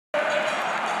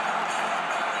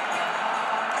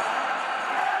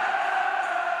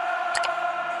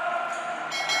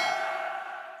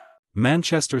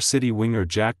Manchester City winger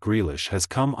Jack Grealish has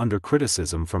come under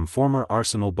criticism from former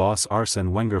Arsenal boss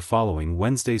Arsene Wenger following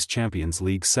Wednesday's Champions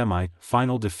League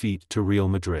semi-final defeat to Real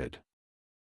Madrid.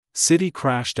 City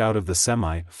crashed out of the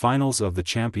semi-finals of the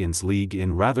Champions League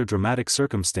in rather dramatic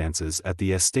circumstances at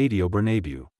the Estadio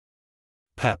Bernabeu.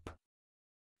 Pep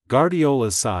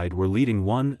Guardiola's side were leading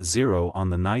 1-0 on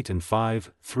the night and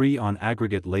 5-3 on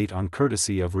aggregate late on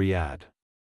courtesy of Riyad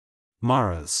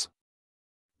Mahrez.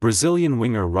 Brazilian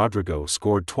winger Rodrygo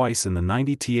scored twice in the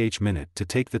 90th minute to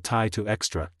take the tie to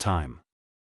extra time.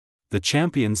 The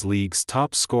Champions League's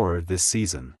top scorer this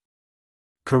season,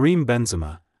 Karim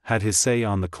Benzema, had his say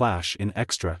on the clash in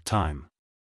extra time.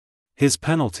 His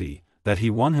penalty, that he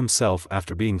won himself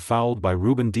after being fouled by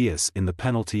Ruben Dias in the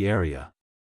penalty area,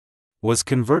 was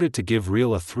converted to give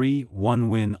Real a 3-1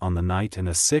 win on the night and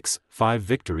a 6-5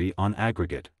 victory on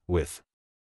aggregate, with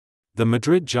the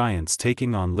Madrid Giants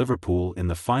taking on Liverpool in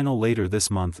the final later this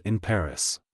month in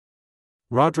Paris.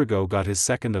 Rodrygo got his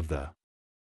second of the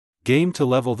game to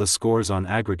level the scores on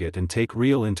aggregate and take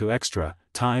Real into extra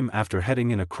time after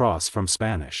heading in a cross from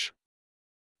Spanish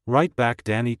right back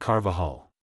Dani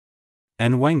Carvajal.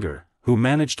 And Wenger, who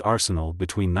managed Arsenal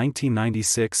between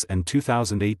 1996 and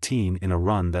 2018 in a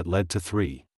run that led to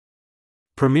 3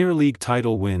 Premier League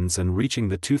title wins and reaching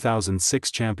the 2006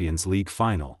 Champions League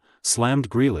final, slammed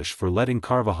Grealish for letting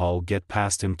Carvajal get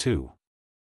past him too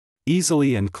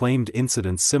easily and claimed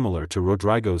incidents similar to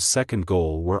Rodrygo's second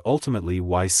goal were ultimately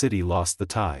why City lost the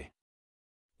tie.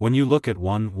 When you look at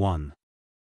 1-1.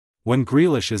 When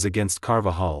Grealish is against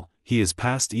Carvajal, he is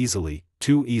passed easily,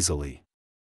 too easily.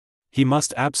 He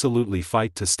must absolutely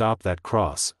fight to stop that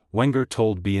cross, Wenger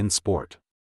told beIN Sport.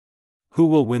 Who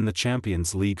will win the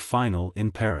Champions League final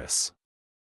in Paris?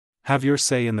 Have your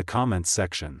say in the comments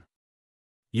section.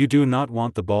 You do not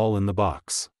want the ball in the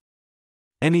box.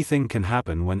 Anything can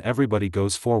happen when everybody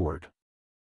goes forward.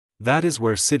 That is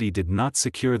where City did not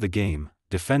secure the game,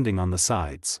 defending on the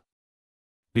sides.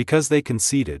 Because they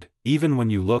conceded, even when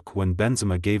you look when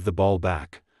Benzema gave the ball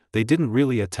back, they didn't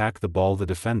really attack the ball, the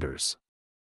defenders.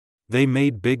 They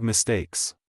made big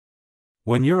mistakes.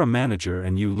 When you're a manager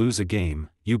and you lose a game,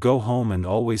 you go home and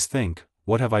always think,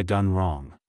 what have I done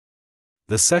wrong?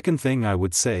 The second thing I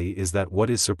would say is that what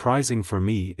is surprising for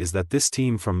me is that this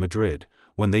team from Madrid,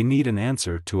 when they need an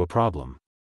answer to a problem,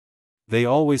 they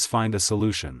always find a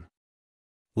solution.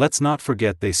 Let's not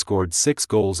forget they scored 6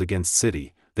 goals against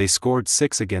City, they scored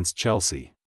 6 against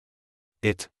Chelsea.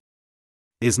 It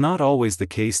is not always the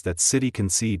case that City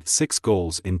concede 6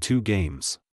 goals in 2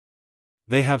 games.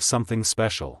 They have something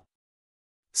special.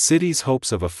 City's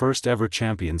hopes of a first-ever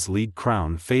Champions League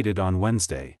crown faded on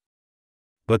Wednesday.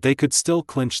 But they could still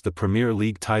clinch the Premier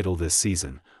League title this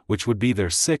season, which would be their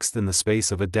 6th in the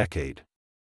space of a decade.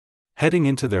 Heading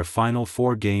into their final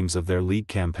 4 games of their league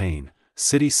campaign,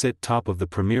 City sit top of the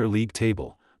Premier League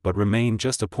table, but remain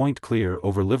just a point clear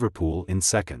over Liverpool in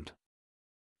second.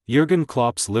 Jurgen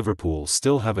Klopp's Liverpool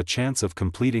still have a chance of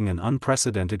completing an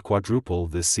unprecedented quadruple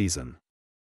this season.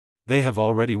 They have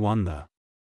already won the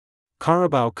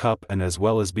Carabao Cup and, as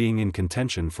well as being in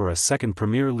contention for a second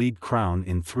Premier League crown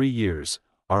in 3 years,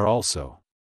 are also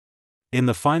in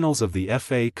the finals of the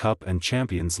FA Cup and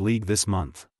Champions League this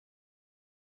month.